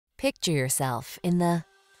Picture yourself in the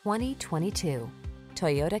 2022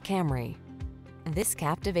 Toyota Camry. This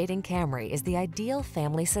captivating Camry is the ideal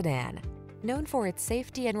family sedan. Known for its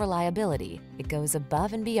safety and reliability, it goes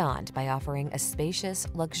above and beyond by offering a spacious,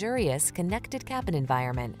 luxurious, connected cabin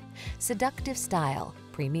environment, seductive style,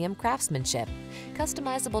 premium craftsmanship,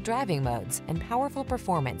 customizable driving modes, and powerful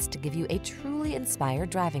performance to give you a truly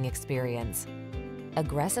inspired driving experience.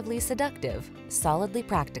 Aggressively seductive, solidly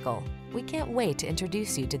practical, we can't wait to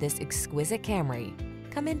introduce you to this exquisite Camry.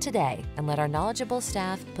 Come in today and let our knowledgeable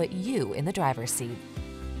staff put you in the driver's seat.